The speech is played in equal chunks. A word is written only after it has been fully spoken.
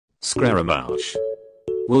Scaramouche.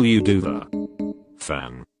 Will you do the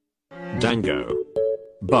fan? Dango.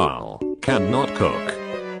 Baal cannot cook.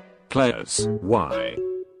 Players, why?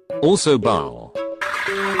 Also Baal.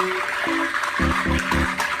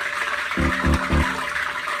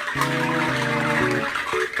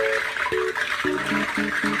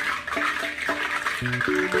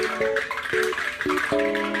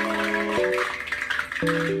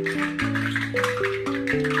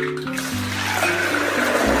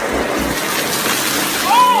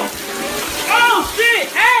 Oh shit!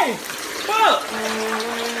 Hey! Fuck!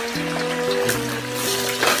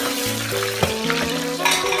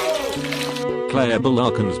 Playable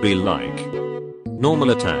icons be like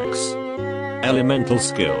normal attacks, elemental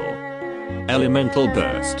skill, elemental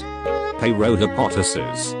burst,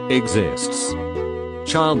 pyrohypothesis exists.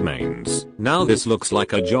 Child mains. Now this looks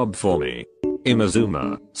like a job for me.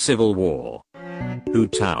 Imazuma, Civil War. Hu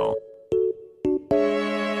Tao.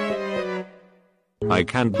 I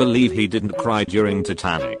can't believe he didn't cry during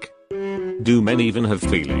Titanic. Do men even have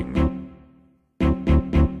feeling?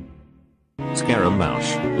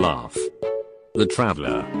 Scaramouche, laugh. The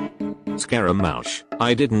Traveler. Scaramouche,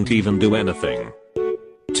 I didn't even do anything.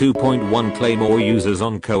 2.1 Claymore users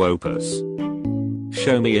on Co-Opus.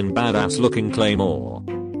 Show me in badass looking Claymore.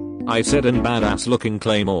 I said in badass looking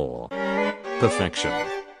Claymore. Perfection.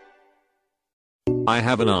 I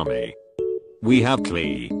have an army. We have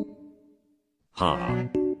Klee. Ha.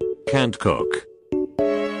 Can't cook.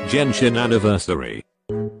 Genshin anniversary.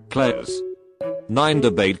 Players. 9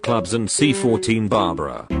 debate clubs and C14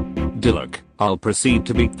 Barbara. Dillock, I'll proceed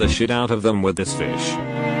to beat the shit out of them with this fish.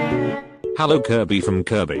 Hello Kirby from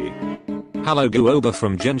Kirby. Hello Guoba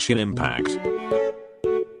from Genshin Impact.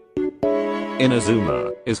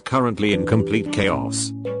 Inazuma is currently in complete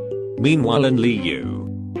chaos. Meanwhile in Liu,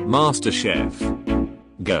 Master Chef.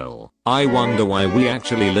 Girl, I wonder why we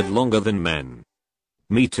actually live longer than men.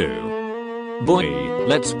 Me too. Boy,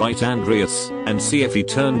 let's bite Andreas and see if he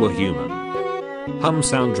were human.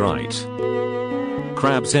 Sound right.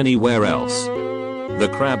 Crabs anywhere else. The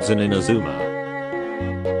crabs in Inazuma.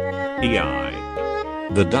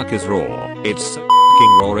 EI. The duck is raw. It's so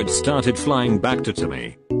f***ing raw it started flying back to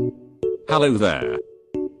me. Hello there.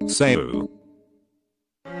 Seu.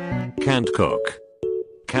 Can't cook.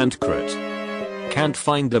 Can't crit. Can't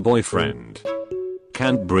find a boyfriend.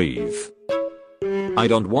 Can't breathe. I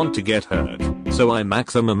don't want to get hurt, so I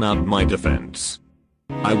maximum out my defense.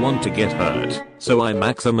 I want to get hurt, so I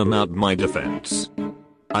maximum out my defense.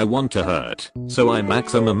 I want to hurt, so I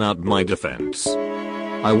maximum out my defense.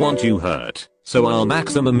 I want you hurt, so I'll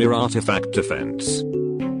maximum your artifact defense.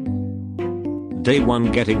 Day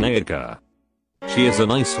 1 getting Naika. She is a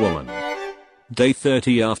nice woman. Day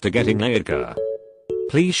 30 after getting Naika.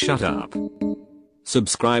 Please shut up.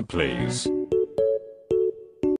 Subscribe please.